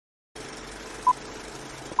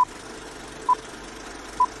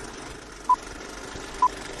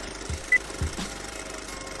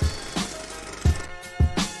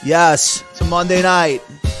Yes, it's a Monday night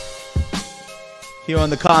here on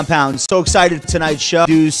the compound. So excited for tonight's show.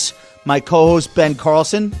 Introduce my co-host, Ben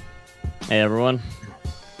Carlson. Hey, everyone.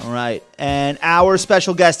 All right. And our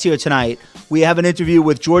special guest here tonight, we have an interview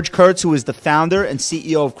with George Kurtz, who is the founder and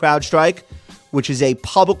CEO of CrowdStrike, which is a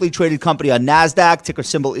publicly traded company on NASDAQ. Ticker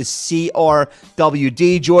symbol is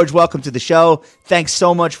CRWD. George, welcome to the show. Thanks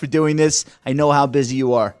so much for doing this. I know how busy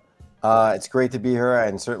you are. It's great to be here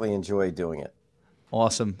and certainly enjoy doing it.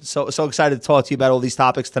 Awesome. So excited to talk to you about all these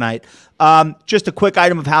topics tonight. Just a quick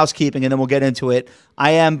item of housekeeping, and then we'll get into it.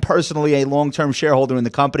 I am personally a long-term shareholder in the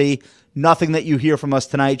company. Nothing that you hear from us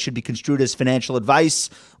tonight should be construed as financial advice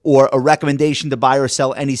or a recommendation to buy or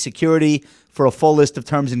sell any security. For a full list of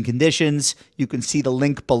terms and conditions, you can see the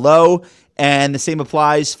link below. And the same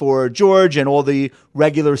applies for George and all the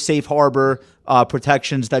regular safe harbor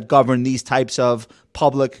protections that govern these types of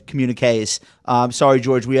public communiques. Sorry,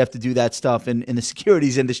 George, we have to do that stuff in the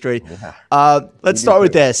securities industry. Yeah. Let's start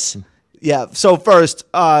with this. Yeah. So first,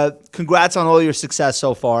 congrats on all your success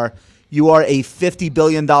so far. You are a $50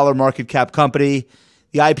 billion market cap company.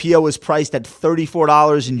 The IPO was priced at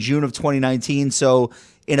 $34 in June of 2019. So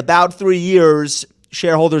in about 3 years,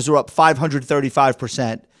 shareholders are up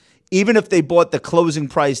 535%. Even if they bought the closing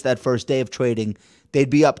price that first day of trading, they'd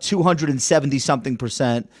be up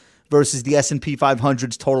 270-something% versus the S&P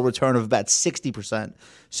 500's total return of about 60%.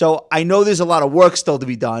 So I know there's a lot of work still to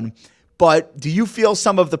be done, but do you feel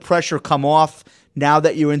some of the pressure come off now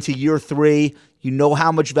that you're into year 3? You know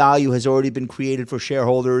how much value has already been created for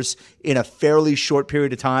shareholders in a fairly short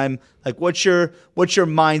period of time. Like, what's your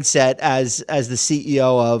mindset as the CEO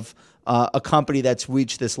of a company that's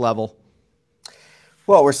reached this level?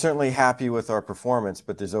 Well, we're certainly happy with our performance,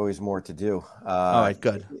 but there's always more to do. All right,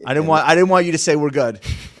 good. I didn't want you to say we're good.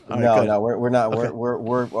 No, we're not. Okay.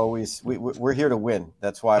 We're always we're here to win.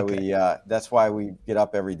 That's why we get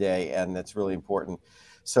up every day, and that's really important.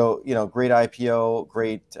 So, great IPO,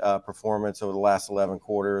 great performance over the last 11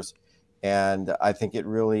 quarters, and I think it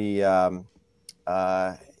really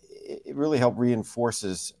helped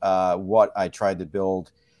reinforces what I tried to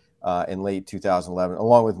build in late 2011,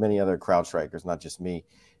 along with many other CrowdStrikers, not just me.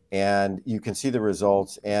 And you can see the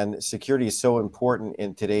results. And security is so important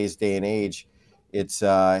in today's day and age. It's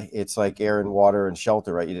like air and water and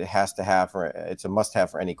shelter, right? It has to have, it's a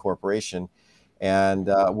must-have for any corporation. And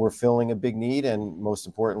we're filling a big need and, most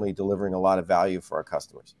importantly, delivering a lot of value for our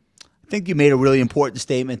customers. I think you made a really important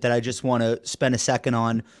statement that I just want to spend a second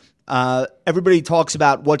on. Everybody talks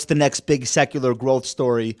about what's the next big secular growth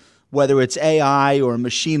story, whether it's AI or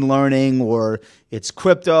machine learning or it's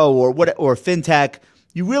crypto or fintech.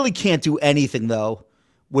 You really can't do anything, though,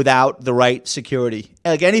 without the right security.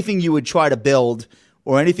 Like anything you would try to build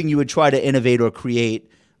or anything you would try to innovate or create,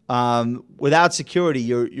 without security,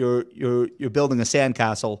 you're building a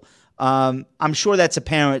sandcastle. I'm sure that's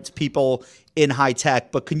apparent to people in high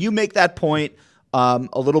tech, but can you make that point a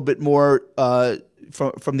little bit more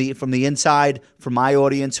from the inside for my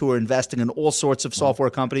audience who are investing in all sorts of software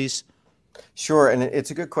companies? Sure, and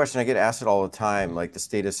it's a good question. I get asked it all the time, like the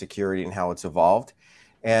state of security and how it's evolved.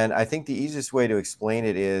 And I think the easiest way to explain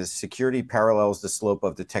it is security parallels the slope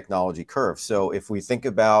of the technology curve. So if we think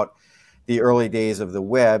about the early days of the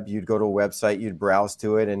web, you'd go to a website, you'd browse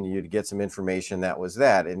to it, and you'd get some information that was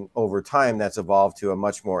that. And over time, that's evolved to a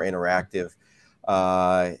much more interactive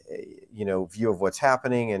view of what's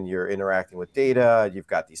happening, and you're interacting with data. You've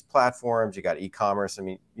got these platforms, you got e-commerce. I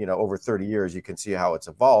mean, over 30 years, you can see how it's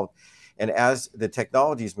evolved. And as the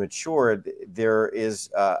technology's matured, there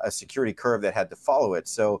is a security curve that had to follow it.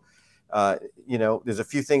 So, there's a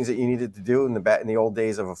few things that you needed to do in the old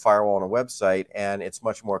days of a firewall and a website, and it's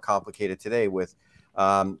much more complicated today with,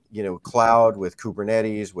 cloud, with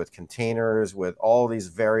Kubernetes, with containers, with all these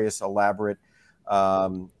various elaborate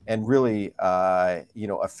and really,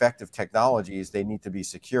 effective technologies. They need to be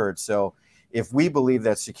secured. So, if we believe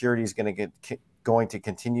that security is going to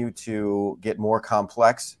continue to get more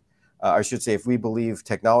complex, I should say, if we believe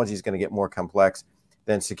technology is going to get more complex,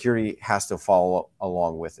 then security has to follow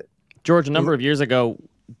along with it. George, a number of years ago,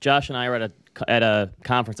 Josh and I were at a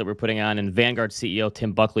conference that we were putting on, and Vanguard CEO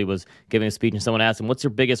Tim Buckley was giving a speech, and someone asked him, "What's your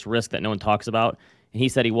biggest risk that no one talks about?" And he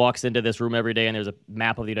said he walks into this room every day, and there's a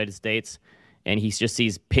map of the United States, and he just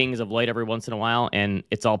sees pings of light every once in a while, and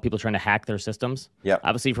it's all people trying to hack their systems. Yeah.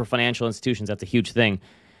 Obviously, for financial institutions, that's a huge thing.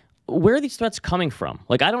 Where are these threats coming from?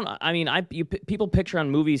 Like, people picture on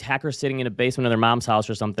movies hackers sitting in a basement of their mom's house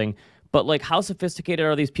or something, but like, how sophisticated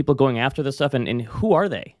are these people going after this stuff, and who are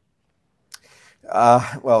they?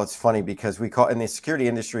 Well, it's funny because in the security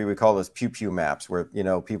industry, we call those pew pew maps where,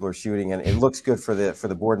 people are shooting and it looks good for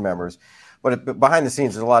the board members. But behind the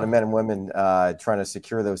scenes, there's a lot of men and women trying to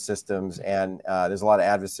secure those systems, and there's a lot of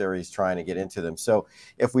adversaries trying to get into them. So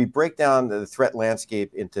if we break down the threat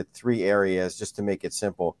landscape into 3 areas, just to make it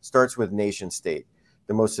simple, starts with nation state,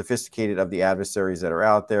 the most sophisticated of the adversaries that are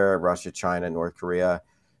out there: Russia, China, North Korea,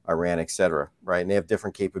 Iran, et cetera, right? And they have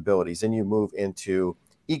different capabilities. Then you move into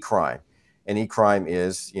e-crime. And e-crime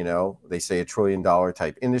is, they say $1 trillion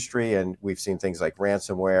type industry. And we've seen things like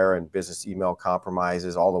ransomware and business email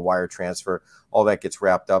compromises, all the wire transfer, all that gets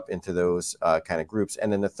wrapped up into those kind of groups.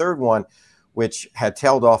 And then the third one, which had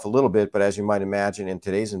tailed off a little bit, but as you might imagine in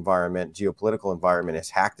today's environment, geopolitical environment,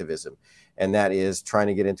 is hacktivism. And that is trying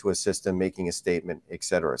to get into a system, making a statement, et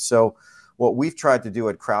cetera. So what we've tried to do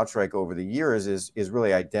at CrowdStrike over the years is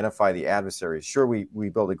really identify the adversaries. Sure, we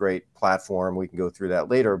build a great platform. We can go through that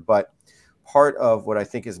later. But part of what I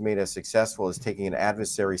think has made us successful is taking an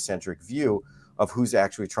adversary-centric view of who's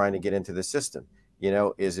actually trying to get into the system.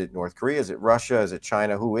 Is it North Korea? Is it Russia? Is it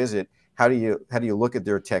China? Who is it? How do you look at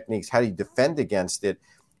their techniques? How do you defend against it?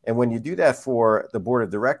 And when you do that for the board of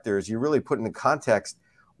directors, you really put into context,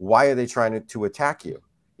 why are they trying to attack you?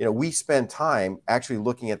 We spend time actually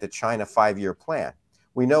looking at the China 5-year plan.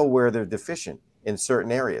 We know where they're deficient in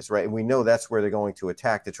certain areas, right? And we know that's where they're going to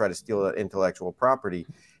attack to try to steal that intellectual property.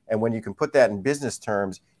 And when you can put that in business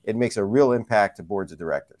terms, it makes a real impact to boards of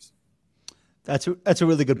directors. That's a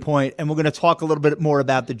really good point. And we're going to talk a little bit more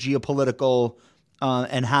about the geopolitical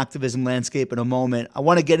and hacktivism landscape in a moment. I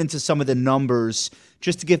want to get into some of the numbers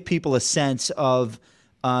just to give people a sense of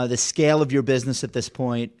the scale of your business at this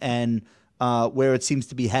point and where it seems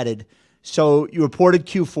to be headed. So you reported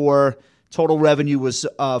Q4, total revenue was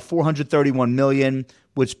 $431 million,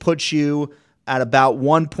 which puts you at about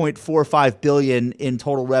 $1.45 billion in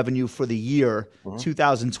total revenue for the year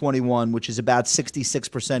 2021, which is about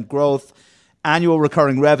 66% growth. Annual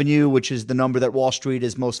recurring revenue, which is the number that Wall Street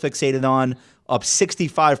is most fixated on, up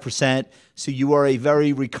 65%. So you are a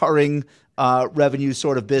very recurring revenue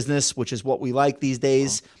sort of business, which is what we like these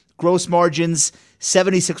days. Gross margins,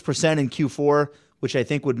 76% in Q4, which I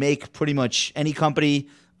think would make pretty much any company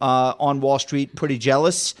on Wall Street pretty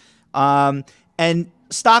jealous. And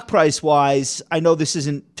stock price wise, I know this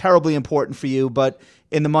isn't terribly important for you, but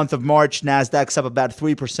in the month of March, NASDAQ's up about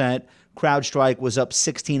 3%. CrowdStrike was up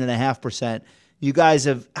 16.5%. You guys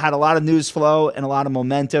have had a lot of news flow and a lot of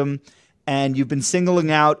momentum, and you've been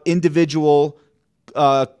singling out individual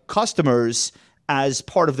customers as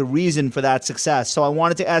part of the reason for that success. So I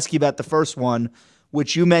wanted to ask you about the first one,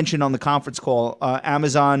 which you mentioned on the conference call,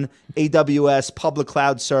 Amazon AWS public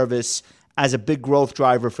cloud service as a big growth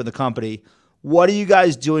driver for the company. What are you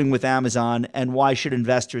guys doing with Amazon, and why should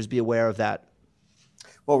investors be aware of that?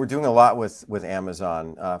 Well, we're doing a lot with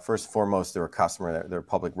Amazon. First and foremost, they're a customer. They're a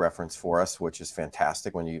public reference for us, which is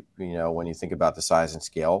fantastic when you think about the size and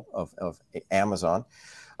scale of Amazon.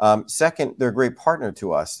 Second, they're a great partner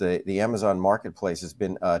to us. The Amazon marketplace has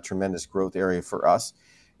been a tremendous growth area for us,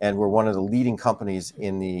 and we're one of the leading companies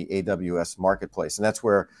in the AWS marketplace. And that's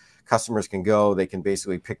where customers can go. They can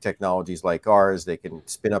basically pick technologies like ours. They can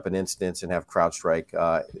spin up an instance and have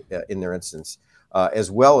CrowdStrike in their instance, as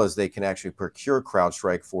well as they can actually procure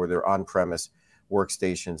CrowdStrike for their on-premise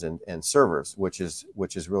workstations and servers, which is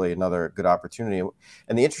really another good opportunity.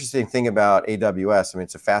 And the interesting thing about AWS, I mean,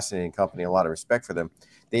 it's a fascinating company, a lot of respect for them.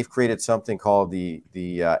 They've created something called the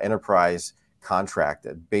enterprise contract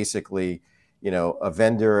that basically, a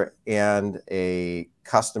vendor and a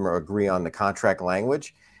customer agree on the contract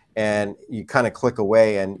language, and you kind of click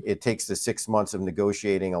away, and it takes the 6 months of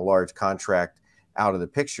negotiating a large contract out of the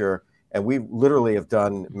picture. And we literally have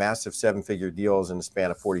done massive 7-figure deals in the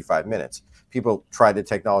span of 45 minutes. People tried the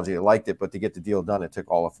technology, they liked it, but to get the deal done, it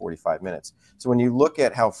took all of 45 minutes. So when you look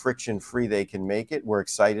at how friction-free they can make it, we're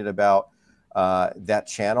excited about that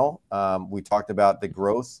channel. We talked about the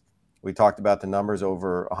growth. We talked about the numbers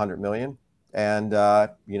over 100 million. And,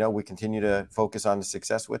 we continue to focus on the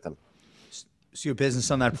success with them. So your business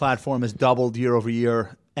on that platform has doubled year over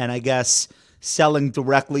year. And I guess selling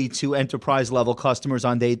directly to enterprise level customers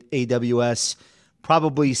on AWS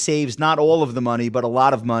probably saves not all of the money, but a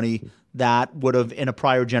lot of money that would have in a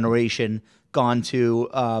prior generation gone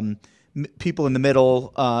to people in the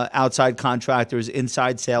middle, outside contractors,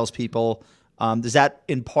 inside salespeople. Does that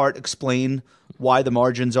in part explain why the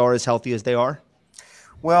margins are as healthy as they are?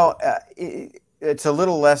 Well, it's a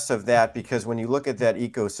little less of that, because when you look at that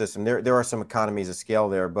ecosystem, there are some economies of scale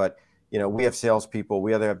there, but we have salespeople,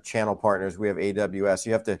 we have channel partners, we have AWS.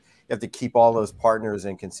 You have to keep all those partners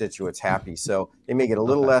and constituents happy. So they may get a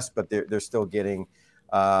little less, but they're still getting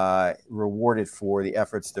rewarded for the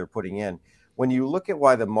efforts they're putting in. When you look at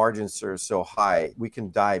why the margins are so high, we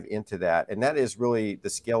can dive into that. And that is really the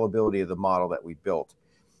scalability of the model that we built.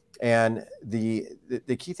 And the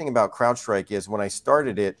key thing about CrowdStrike is when I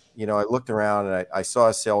started it, I looked around and I saw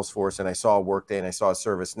a Salesforce and I saw a Workday and I saw a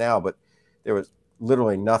ServiceNow, but there was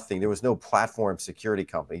literally nothing. There was no platform security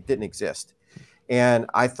company. It didn't exist. And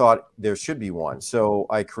I thought there should be one. So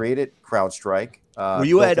I created CrowdStrike. Were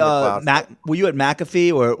you at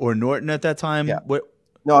McAfee or Norton at that time? Yeah.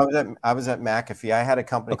 No, I was at McAfee. I had a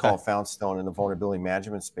company called Foundstone in the vulnerability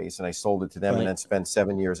management space, and I sold it to them and then spent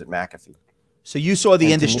 7 years at McAfee. So you saw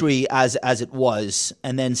the industry as it was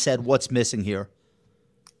and then said, what's missing here?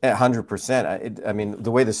 100%. I mean,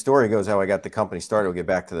 the way the story goes, how I got the company started, we'll get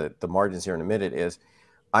back to the margins here in a minute, is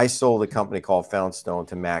I sold a company called Foundstone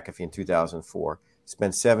to McAfee in 2004,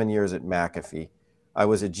 spent 7 years at McAfee. I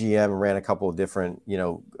was a GM, ran a couple of different,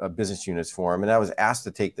 business units for them. And I was asked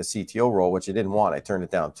to take the CTO role, which I didn't want. I turned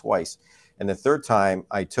it down twice. And the third time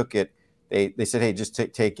I took it, they said, hey, just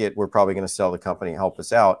take it. We're probably going to sell the company, help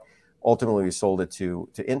us out. Ultimately, we sold it to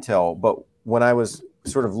Intel. But when I was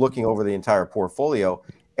sort of looking over the entire portfolio,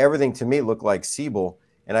 everything to me looked like Siebel,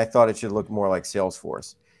 and I thought it should look more like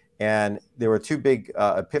Salesforce. And there were two big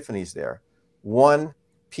epiphanies there. One,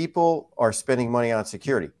 people are spending money on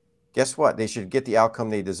security. Guess what? They should get the outcome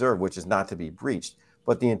they deserve, which is not to be breached.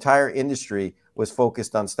 But the entire industry was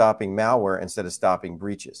focused on stopping malware instead of stopping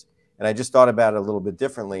breaches. And I just thought about it a little bit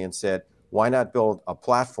differently and said, why not build a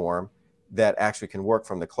platform that actually can work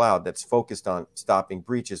from the cloud that's focused on stopping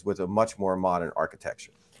breaches with a much more modern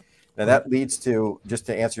architecture? Now that leads to, just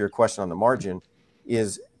to answer your question on the margin,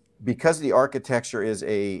 is because the architecture is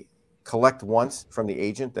a collect once from the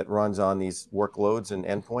agent that runs on these workloads and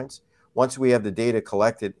endpoints. Once we have the data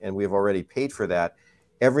collected and we've already paid for that,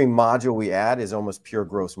 every module we add is almost pure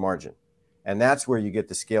gross margin. And that's where you get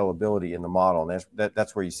the scalability in the model. And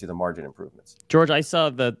that's where you see the margin improvements. George, I saw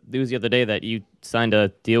the news the other day that you signed a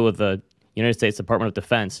deal with the United States Department of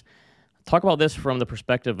Defense. Talk about this from the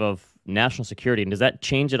perspective of national security. And does that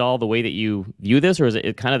change at all the way that you view this, or is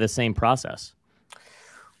it kind of the same process?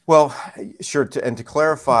 Well, sure. And to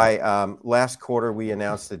clarify, last quarter we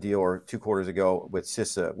announced the deal, or 2 quarters ago, with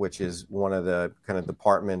CISA, which is one of the kind of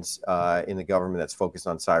departments in the government that's focused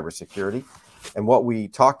on cybersecurity. And what we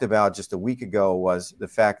talked about just a week ago was the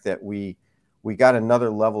fact that we got another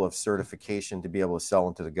level of certification to be able to sell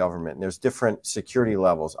into the government. And there's different security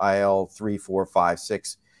levels, IL 3, 4, 5,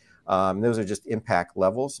 6. Those are just impact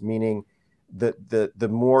levels, meaning the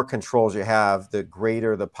more controls you have, the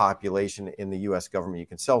greater the population in the U.S. government you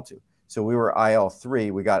can sell to. So we were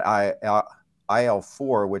IL3, we got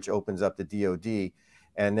IL4, which opens up the DoD,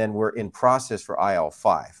 and then we're in process for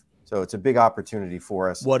IL5. So it's a big opportunity for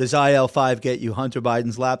us. What does IL5 get you? Hunter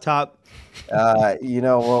Biden's laptop? We'll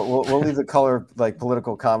leave the color like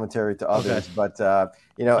political commentary to others. Okay. But at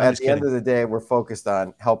the end of the day, we're focused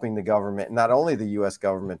on helping the government, not only the U.S.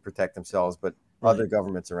 government, protect themselves, but other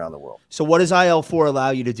governments around the world. So what does IL4 allow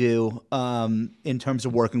you to do in terms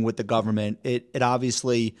of working with the government? It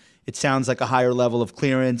obviously, it sounds like a higher level of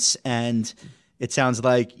clearance, and it sounds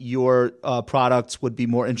like your products would be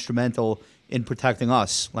more instrumental in protecting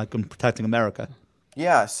us, like in protecting America.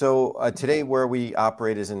 Yeah, so today where we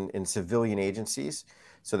operate is in civilian agencies.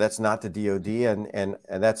 So that's not the DoD, and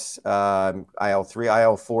that's IL3.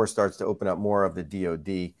 IL4 starts to open up more of the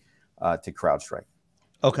DoD to CrowdStrike.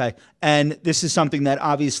 Okay, and this is something that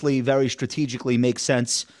obviously very strategically makes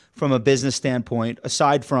sense from a business standpoint.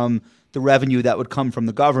 Aside from the revenue that would come from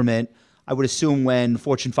the government, I would assume when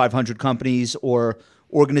Fortune 500 companies or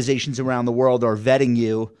organizations around the world are vetting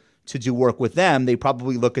you to do work with them, they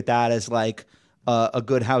probably look at that as like a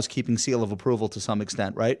good housekeeping seal of approval to some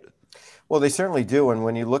extent, right? Well, they certainly do. And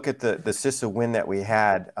when you look at the CISA win that we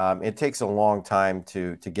had, it takes a long time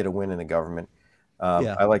to get a win in the government.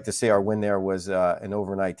 I like to say our win there was an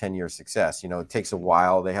overnight 10-year success. It takes a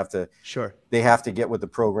while. They have to get with the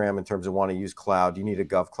program in terms of want to use cloud. You need a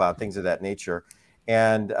gov cloud, things of that nature.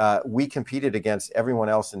 And we competed against everyone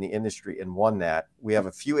else in the industry and won that. We have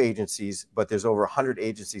a few agencies, but there's over 100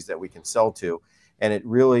 agencies that we can sell to. And it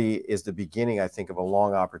really is the beginning, I think, of a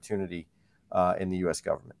long opportunity in the U.S.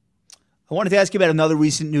 government. I wanted to ask you about another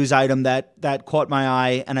recent news item that caught my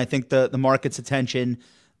eye, and I think the market's attention.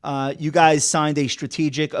 You guys signed a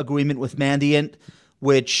strategic agreement with Mandiant,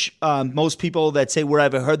 which most people that say, where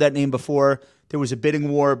I've heard that name before, there was a bidding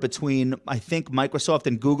war between, I think, Microsoft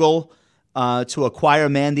and Google to acquire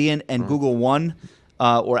Mandiant, and Google won,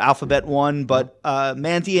 or Alphabet won. But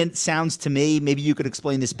Mandiant sounds to me, maybe you could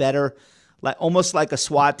explain this better, almost like a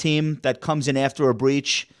SWAT team that comes in after a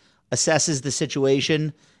breach, assesses the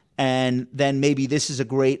situation, and then maybe this is a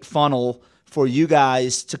great funnel for you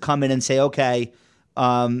guys to come in and say, okay,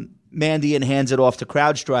 Mandiant hands it off to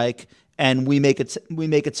CrowdStrike, and we make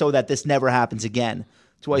it so that this never happens again.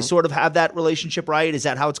 Do I sort of have that relationship right? Is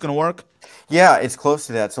that how it's going to work? Yeah, it's close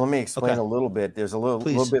to that. So let me explain Okay. a little bit. There's a little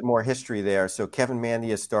bit more history there. So Kevin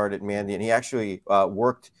Mandia started Mandiant. He actually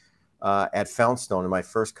worked at Foundstone in my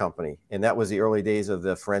first company, and that was the early days of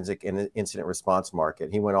the forensic and incident response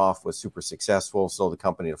market. He went off, was super successful, sold the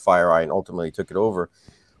company to FireEye, and ultimately took it over.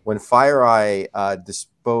 When FireEye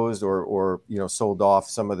disposed or sold off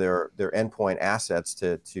some of their endpoint assets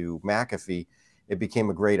to McAfee, it became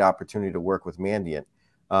a great opportunity to work with Mandiant.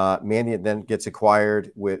 Mandiant then gets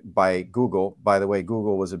acquired by Google. By the way,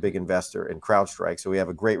 Google was a big investor in CrowdStrike, so we have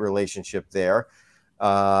a great relationship there,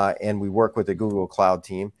 and we work with the Google Cloud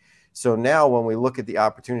team. So now when we look at the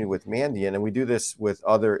opportunity with Mandiant, and we do this with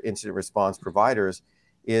other incident response providers,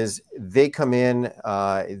 is they come in,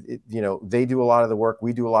 they do a lot of the work,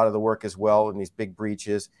 we do a lot of the work as well in these big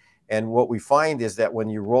breaches. And what we find is that when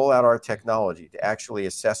you roll out our technology to actually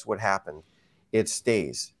assess what happened, it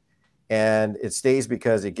stays. And it stays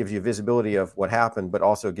because it gives you visibility of what happened, but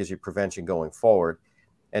also gives you prevention going forward.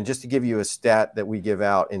 And just to give you a stat that we give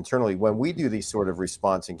out internally, when we do these sort of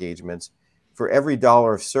response engagements, for every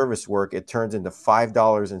 $1 of service work, it turns into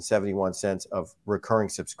 $5.71 of recurring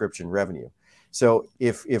subscription revenue. So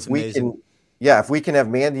if we can, if we can have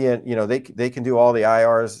Mandiant, they can do all the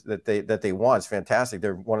IRs that they want. It's fantastic.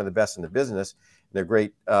 They're one of the best in the business. They're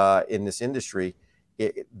great in this industry.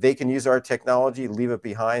 They can use our technology, leave it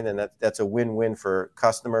behind, and that's a win-win for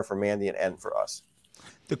customer, for Mandiant, and for us.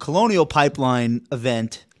 The Colonial Pipeline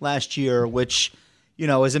event last year, which,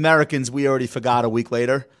 as Americans, we already forgot a week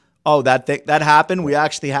later. Oh, that happened. We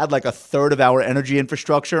actually had like a third of our energy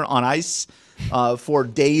infrastructure on ice for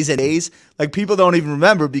days and days. Like, people don't even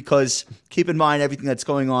remember, because keep in mind everything that's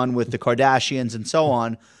going on with the Kardashians and so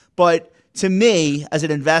on. But to me, as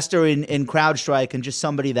an investor in CrowdStrike and just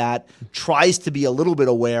somebody that tries to be a little bit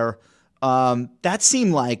aware, that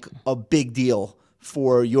seemed like a big deal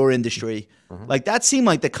for your industry. Like, that seemed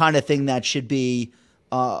like the kind of thing that should be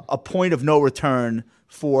a point of no return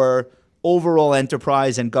for overall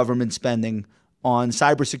enterprise and government spending on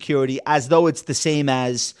cybersecurity, as though it's the same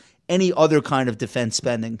as any other kind of defense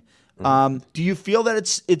spending. Do you feel that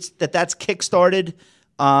that's kickstarted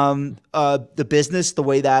the business the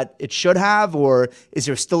way that it should have, or is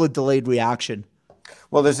there still a delayed reaction?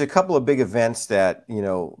 Well, there's a couple of big events that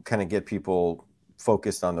kind of get people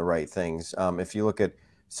focused on the right things. If you look at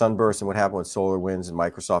Sunburst and what happened with SolarWinds and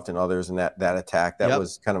Microsoft and others, and that attack, that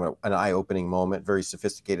was kind of an eye-opening moment. Very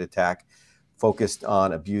sophisticated attack, focused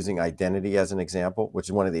on abusing identity as an example, which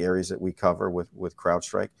is one of the areas that we cover with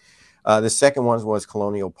CrowdStrike. The second one was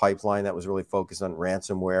Colonial Pipeline. That was really focused on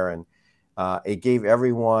ransomware, and it gave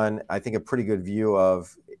everyone, I think, a pretty good view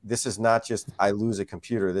of, this is not just I lose a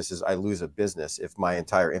computer, this is I lose a business if my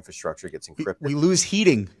entire infrastructure gets encrypted. We lose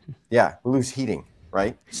heating. Yeah, we lose heating,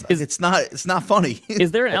 right? It's not funny. Is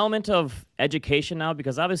there an element of education now?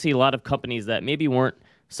 Because obviously a lot of companies that maybe weren't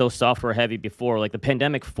so software heavy before, like the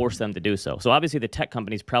pandemic forced them to do so. So obviously the tech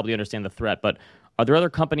companies probably understand the threat, but are there other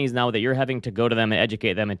companies now that you're having to go to them and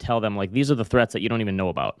educate them and tell them, like, these are the threats that you don't even know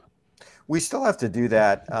about? We still have to do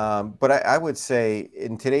that, but I would say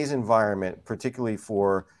in today's environment, particularly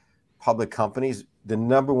for public companies, the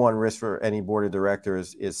number one risk for any board of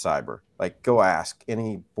directors is cyber. Like, go ask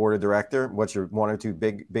any board of director, what's your one or two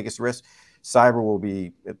biggest risks? Cyber will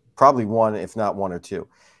be probably one, if not one or two.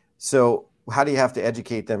 So how do you have to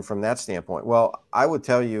educate them from that standpoint? Well, I would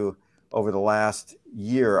tell you, over the last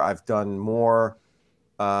year, I've done more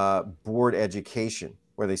board education,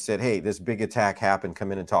 where they said, hey, this big attack happened,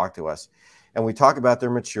 come in and talk to us. And we talk about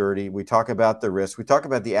their maturity, we talk about the risk, we talk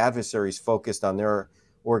about the adversaries focused on their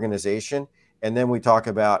organization, and then we talk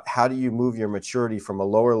about how do you move your maturity from a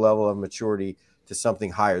lower level of maturity to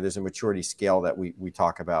something higher. There's a maturity scale that we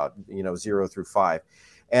talk about, 0 through 5.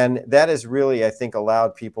 And that has really, I think,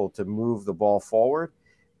 allowed people to move the ball forward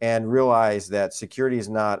and realize that security is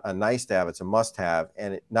not a nice to have, it's a must have.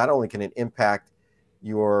 And not only can it impact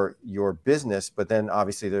your business, but then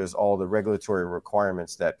obviously there's all the regulatory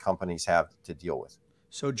requirements that companies have to deal with.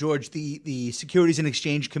 So, George, the Securities and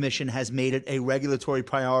Exchange Commission has made it a regulatory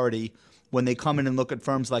priority when they come in and look at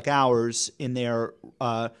firms like ours in their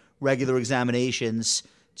regular examinations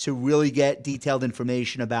to really get detailed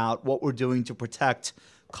information about what we're doing to protect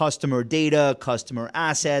customer data, customer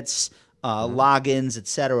assets, logins, et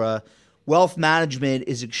cetera. Wealth management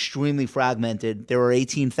is extremely fragmented. There are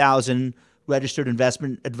 18,000 registered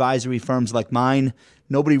investment advisory firms like mine.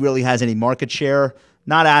 Nobody really has any market share,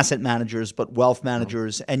 not asset managers, but wealth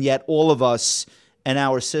managers. And yet all of us and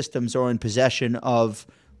our systems are in possession of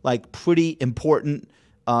like pretty important,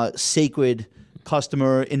 sacred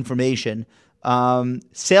customer information.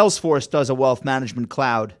 Salesforce does a wealth management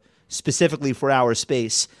cloud specifically for our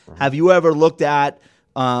space. Have you ever looked at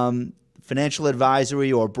financial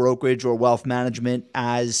advisory or brokerage or wealth management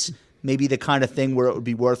as maybe the kind of thing where it would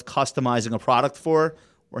be worth customizing a product for?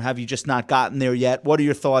 Or have you just not gotten there yet? What are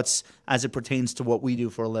your thoughts as it pertains to what we do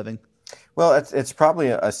for a living? Well, it's probably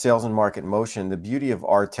a sales and market motion. The beauty of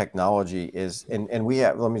our technology is, and we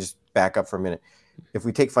have, let me just back up for a minute. If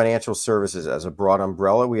we take financial services as a broad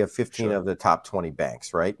umbrella, we have 15 of the top 20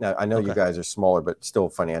 banks, right? Now, I know you guys are smaller, but still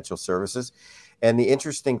financial services. And the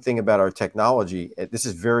interesting thing about our technology, this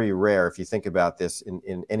is very rare if you think about this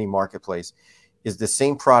in any marketplace, is the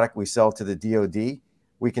same product we sell to the DoD,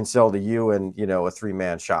 we can sell to you and, you know, a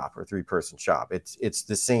 3-man shop or 3-person shop. It's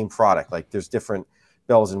the same product. Like there's different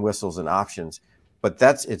bells and whistles and options, but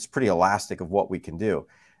it's pretty elastic of what we can do.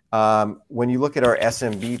 When you look at our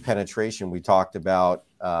SMB penetration, we talked about,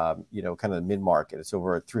 you know, kind of the mid-market. It's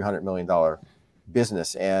over a $300 million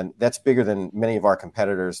business, and that's bigger than many of our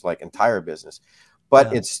competitors, like entire business.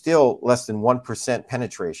 But it's still less than 1%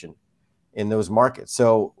 penetration in those markets.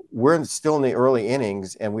 So we're still in the early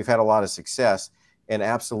innings, and we've had a lot of success. And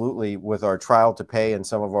absolutely, with our trial to pay and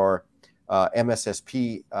some of our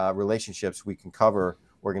MSSP relationships, we can cover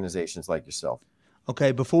organizations like yourself.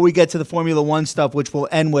 Okay, before we get to the Formula One stuff, which we'll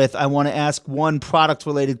end with, I want to ask one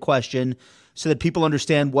product-related question so that people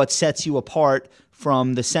understand what sets you apart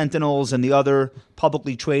from the Sentinels and the other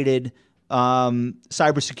publicly traded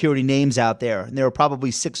cybersecurity names out there. And there are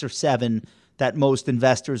probably 6 or 7 that most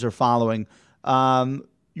investors are following. I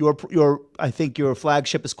think your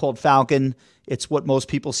flagship is called Falcon. It's what most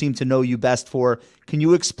people seem to know you best for. Can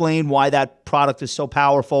you explain why that product is so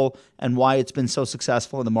powerful and why it's been so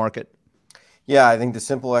successful in the market? Yeah, I think the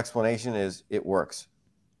simple explanation is it works.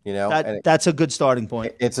 You know, that's a good starting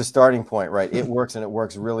point. It's a starting point, right? It works, and it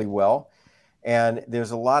works really well. And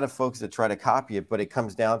there's a lot of folks that try to copy it, but it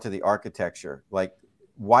comes down to the architecture. Like,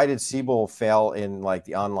 why did Siebel fail in like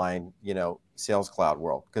the online, you know, sales cloud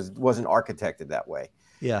world? Because it wasn't architected that way.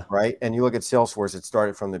 Yeah. Right. And you look at Salesforce, it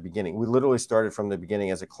started from the beginning. We literally started from the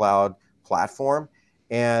beginning as a cloud platform.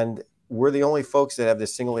 And we're the only folks that have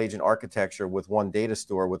this single agent architecture with one data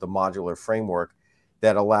store with a modular framework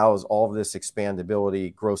that allows all of this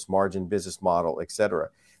expandability, gross margin business model, et cetera.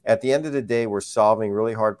 At the end of the day, we're solving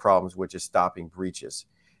really hard problems, which is stopping breaches.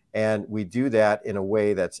 And we do that in a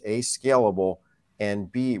way that's A, scalable,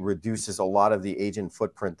 and B, reduces a lot of the agent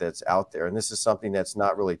footprint that's out there. And this is something that's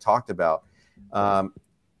not really talked about.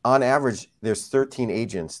 On average, there's 13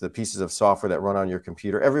 agents, the pieces of software that run on your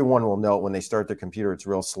computer. Everyone will know when they start their computer, it's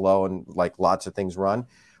real slow and like lots of things run.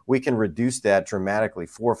 We can reduce that dramatically,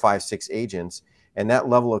 4, 5, 6 agents. And that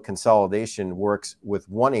level of consolidation works with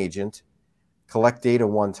one agent, collect data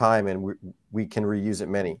one time, and we can reuse it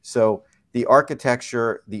many. So the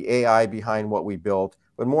architecture, the AI behind what we built,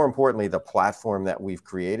 but more importantly, the platform that we've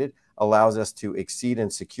created allows us to exceed in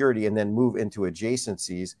security and then move into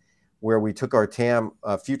adjacencies where we took our TAM,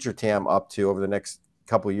 future TAM up to, over the next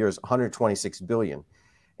couple of years, 126 billion.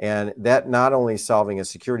 And that not only is solving a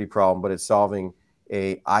security problem, but it's solving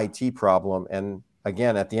a IT problem. And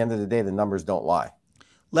again, at the end of the day, the numbers don't lie.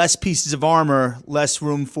 Less pieces of armor, less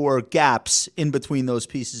room for gaps in between those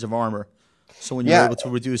pieces of armor. So when you're able to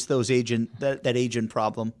reduce those that agent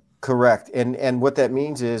problem. Correct. And what that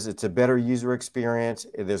means is it's a better user experience.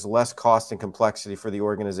 There's less cost and complexity for the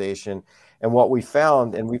organization. And what we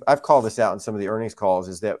found, and I've called this out in some of the earnings calls,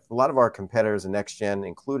 is that a lot of our competitors, and next gen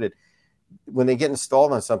included, when they get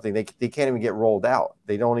installed on something, they can't even get rolled out.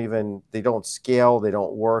 They don't scale, they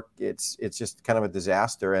don't work. It's just kind of a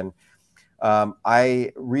disaster. And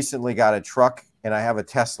I recently got a truck, and I have a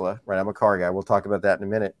Tesla, right? I'm a car guy. We'll talk about that in a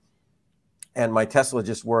minute. And my Tesla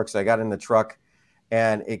just works. I got in the truck,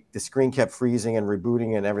 and the screen kept freezing and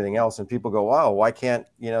rebooting and everything else. And people go, wow, why can't,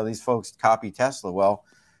 you know, these folks copy Tesla? Well,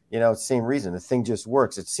 you know, it's the same reason. The thing just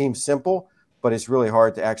works. It seems simple, but it's really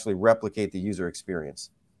hard to actually replicate the user experience.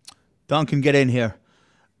 Duncan, get in here.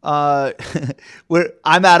 I'm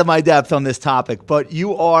out of my depth on this topic, but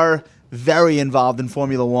you are very involved in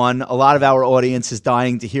Formula One. A lot of our audience is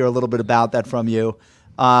dying to hear a little bit about that from you.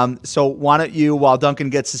 So why don't you, while Duncan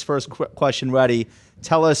gets his first question ready,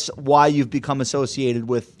 tell us why you've become associated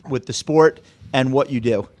with the sport and what you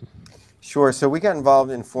do. Sure. So we got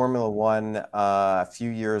involved in Formula One a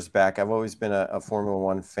few years back. I've always been a Formula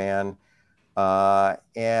One fan.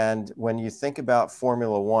 And when you think about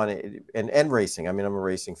Formula One and racing, I mean, I'm a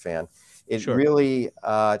racing fan, it really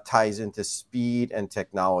ties into speed and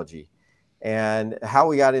technology. And how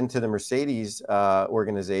we got into the Mercedes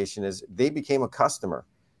organization is they became a customer.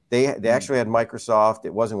 They actually had Microsoft.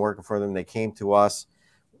 It wasn't working for them. They came to us.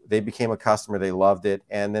 They became a customer. They loved it.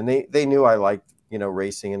 And then they knew I liked,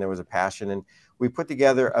 racing, and there was a passion. And we put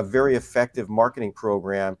together a very effective marketing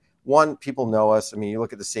program. One, people know us. I mean, you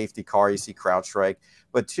look at the safety car, you see CrowdStrike.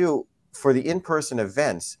 But two, for the in-person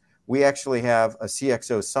events, we actually have a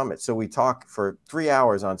CXO summit. So we talk for 3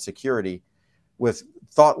 hours on security with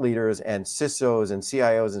thought leaders and CISOs and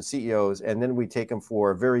CIOs and CEOs. And then we take them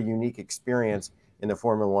for a very unique experience in the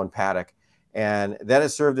Formula One paddock. And that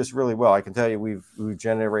has served us really well. I can tell you we've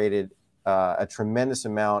generated a tremendous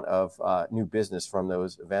amount of new business from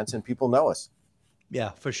those events, and people know us.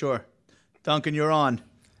 Yeah, for sure. Duncan, you're on.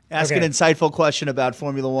 Ask an insightful question about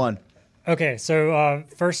Formula One. Okay, so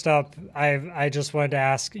first up, I just wanted to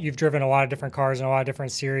ask, you've driven a lot of different cars and a lot of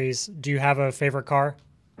different series. Do you have a favorite car?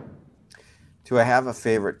 Do I have a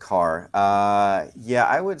favorite car? Yeah,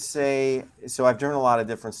 I would say, so I've driven a lot of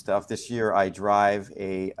different stuff. This year I drive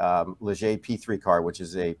a Leger P3 car, which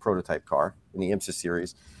is a prototype car in the IMSA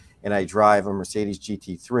series. And I drive a Mercedes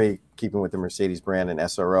GT3, keeping with the Mercedes brand and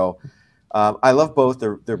SRO. I love both.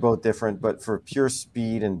 They're both different, but for pure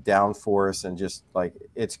speed and downforce and just like,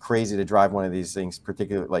 it's crazy to drive one of these things,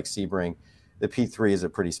 particularly like Sebring. The P3 is a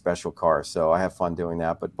pretty special car, so I have fun doing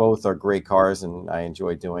that. But both are great cars, and I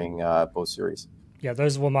enjoy doing both series. Yeah,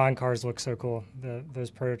 those Le Mans cars look so cool,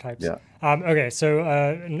 those prototypes. Yeah. Okay, so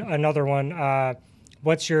another one.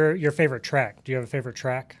 What's your favorite track? Do you have a favorite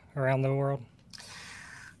track around the world?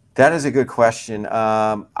 That is a good question.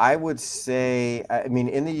 I would say, I mean,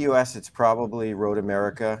 in the U.S., it's probably Road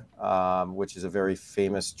America, which is a very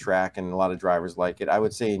famous track, and a lot of drivers like it. I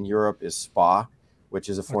would say in Europe is Spa, which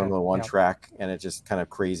is a Formula One track, and it's just kind of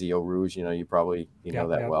crazy. Eau Rouge, you probably know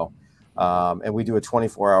that well. And we do a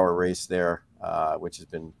 24-hour race there, which has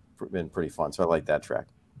been pretty fun. So I like that track.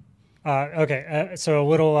 Okay, so a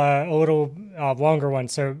little longer one.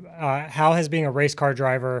 So how has being a race car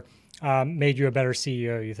driver made you a better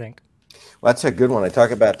CEO, you think? Well, that's a good one. I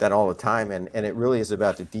talk about that all the time, and it really is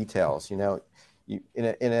about the details. In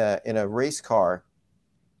a race car,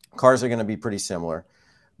 cars are going to be pretty similar.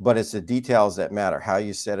 But it's the details that matter, how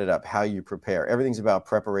you set it up, how you prepare. Everything's about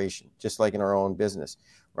preparation, just like in our own business,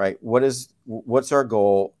 right? What's our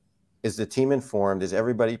goal? Is the team informed? Is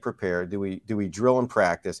everybody prepared? Do we drill and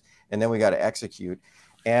practice? And then we got to execute.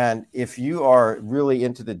 And if you are really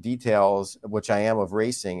into the details, which I am of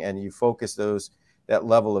racing, and you focus that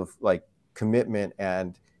level of like commitment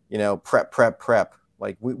and prep,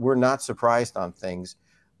 like we're not surprised on things,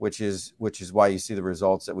 which is why you see the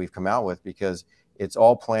results that we've come out with, because it's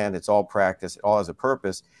all planned, it's all practice, it all has a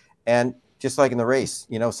purpose. And just like in the race,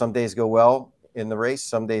 some days go well in the race,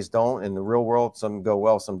 some days don't. In the real world, some go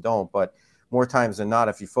well, some don't. But more times than not,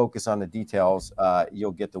 if you focus on the details,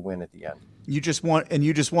 you'll get the win at the end. You just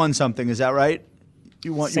won something, is that right?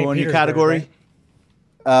 You won your category?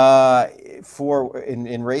 Right?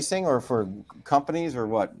 In racing, or for companies, or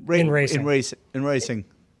what? In racing. In racing.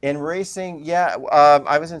 In racing, yeah.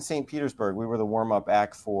 I was in St. Petersburg. We were the warm-up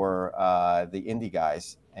act for the Indy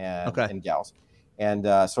guys and gals. And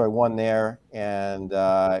so I won there, and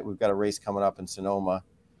we've got a race coming up in Sonoma.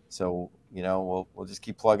 So, we'll just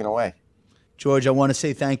keep plugging away. George, I want to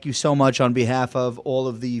say thank you so much on behalf of all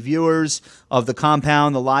of the viewers of the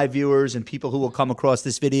compound, the live viewers, and people who will come across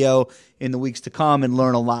this video in the weeks to come and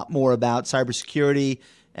learn a lot more about cybersecurity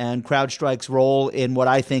and CrowdStrike's role in what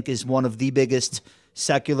I think is one of the biggest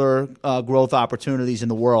secular growth opportunities in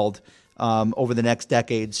the world over the next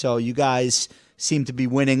decade. So you guys seem to be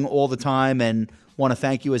winning all the time, and want to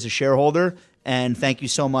thank you as a shareholder, and thank you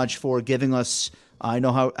so much for giving us, I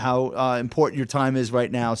know how important your time is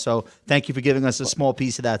right now, so thank you for giving us a small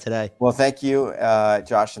piece of that today. Well, thank you,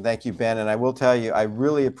 Josh, and thank you, Ben. And I will tell you, I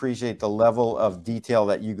really appreciate the level of detail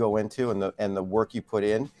that you go into and the work you put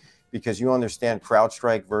in, because you understand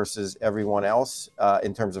CrowdStrike versus everyone else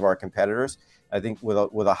in terms of our competitors, I think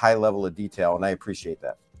with a high level of detail, and I appreciate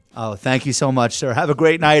that. Oh, thank you so much, sir. Have a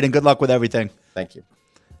great night, and good luck with everything. Thank you.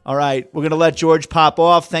 All right, we're going to let George pop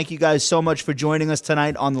off. Thank you guys so much for joining us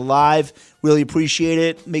tonight on the live. Really appreciate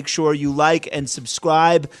it. Make sure you like and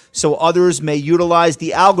subscribe so others may utilize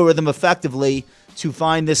the algorithm effectively to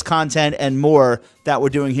find this content and more that we're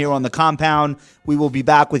doing here on the compound. We will be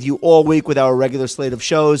back with you all week with our regular slate of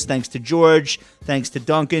shows. Thanks to George. Thanks to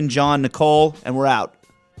Duncan, John, Nicole, and we're out.